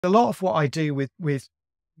A lot of what I do with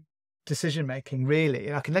decision making, really,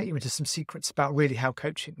 and I can let you into some secrets about really how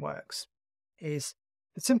coaching works, is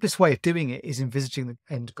the simplest way of doing it is envisaging the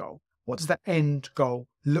end goal. What does that end goal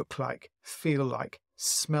look like, feel like,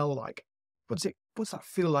 smell like? What's that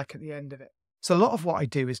feel like at the end of it? So a lot of what I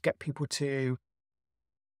do is get people to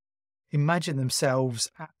imagine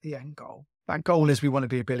themselves at the end goal. That goal is we want to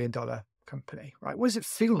be $1 billion company, right? What does it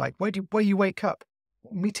feel like? Where you wake up?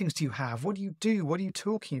 What meetings do you have? What do you do? What are you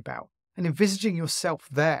talking about? And envisaging yourself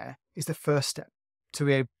there is the first step to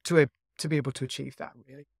be able to achieve that,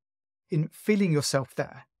 really. In feeling yourself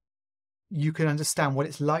there, you can understand what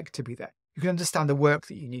it's like to be there. You can understand the work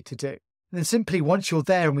that you need to do. And then simply once you're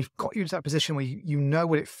there and we've got you to that position where you know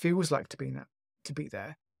what it feels like to be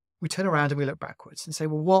there, we turn around and we look backwards and say,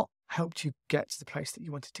 well, what helped you get to the place that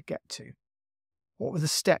you wanted to get to? What were the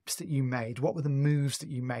steps that you made? What were the moves that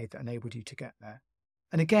you made that enabled you to get there?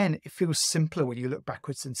 And again, it feels simpler when you look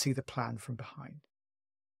backwards and see the plan from behind.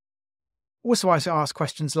 Also, I ask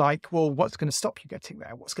questions like, well, what's going to stop you getting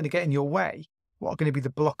there? What's going to get in your way? What are going to be the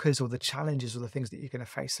blockers or the challenges or the things that you're going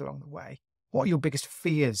to face along the way? What are your biggest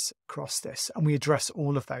fears across this? And we address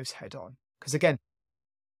all of those head on. Because again,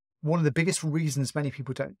 one of the biggest reasons many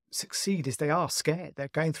people don't succeed is they are scared. They're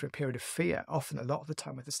going through a period of fear, often a lot of the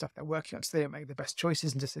time with the stuff they're working on. So they don't make the best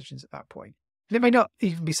choices and decisions at that point. And it may not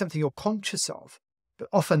even be something you're conscious of, but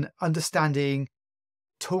often understanding,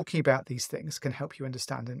 talking about these things can help you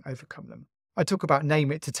understand and overcome them. I talk about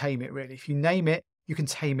name it to tame it, really. If you name it, you can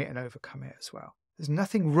tame it and overcome it as well. There's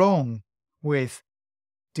nothing wrong with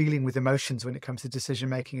dealing with emotions when it comes to decision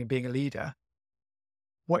making and being a leader.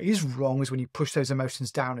 What is wrong is when you push those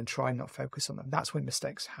emotions down and try and not focus on them. That's when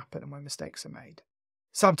mistakes happen and when mistakes are made.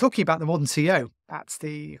 So I'm talking about the modern CEO. That's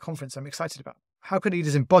the conference I'm excited about. How can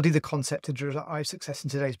leaders embody the concept to drive success in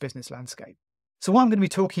today's business landscape? So what I'm going to be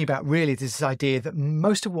talking about really is this idea that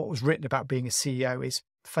most of what was written about being a CEO is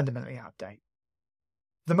fundamentally outdated.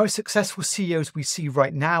 The most successful CEOs we see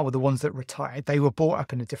right now are the ones that retired. They were brought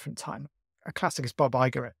up in a different time. A classic is Bob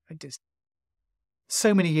Iger at Disney.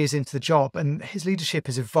 So many years into the job, and his leadership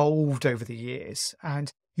has evolved over the years.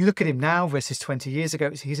 And you look at him now versus 20 years ago,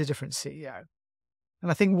 he's a different CEO. And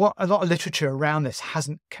I think what a lot of literature around this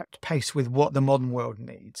hasn't kept pace with what the modern world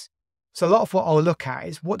needs. So a lot of what I'll look at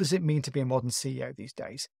is, what does it mean to be a modern CEO these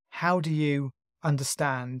days? How do you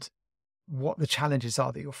understand what the challenges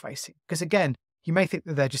are that you're facing? Because again, you may think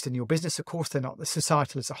that they're just in your business. Of course they're not. The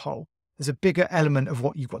societal as a whole. There's a bigger element of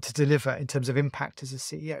what you've got to deliver in terms of impact as a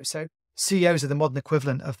CEO. So CEOs are the modern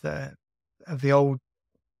equivalent of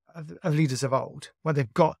leaders of old, where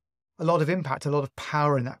they've got a lot of impact, a lot of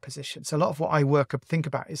power in that position. So a lot of what I think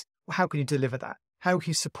about is, well, how can you deliver that? How can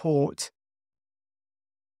you support,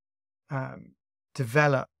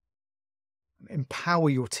 develop, empower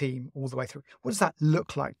your team all the way through? What does that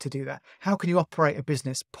look like to do that? How can you operate a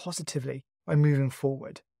business positively by moving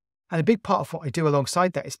forward? And a big part of what I do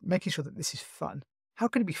alongside that is making sure that this is fun. How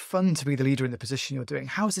can it be fun to be the leader in the position you're doing?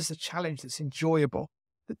 How is this a challenge that's enjoyable,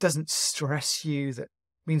 that doesn't stress you, that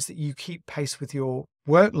means that you keep pace with your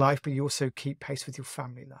work life, but you also keep pace with your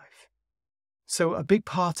family life? So a big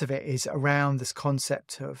part of it is around this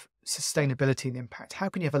concept of sustainability and impact. How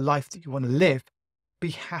can you have a life that you want to live,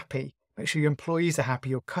 be happy, make sure your employees are happy,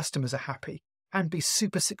 your customers are happy, and be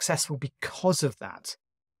super successful because of that,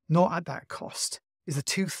 not at that cost? Is the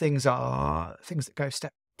two things are things that go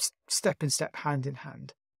step in step, hand in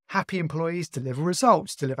hand. Happy employees deliver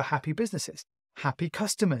results, deliver happy businesses. Happy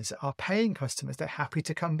customers are paying customers. They're happy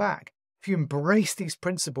to come back. If you embrace these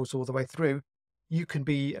principles all the way through, you can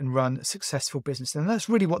be and run a successful business. And that's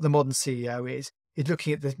really what the modern CEO is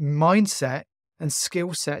looking at the mindset and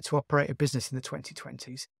skill set to operate a business in the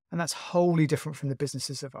 2020s. And that's wholly different from the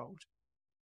businesses of old.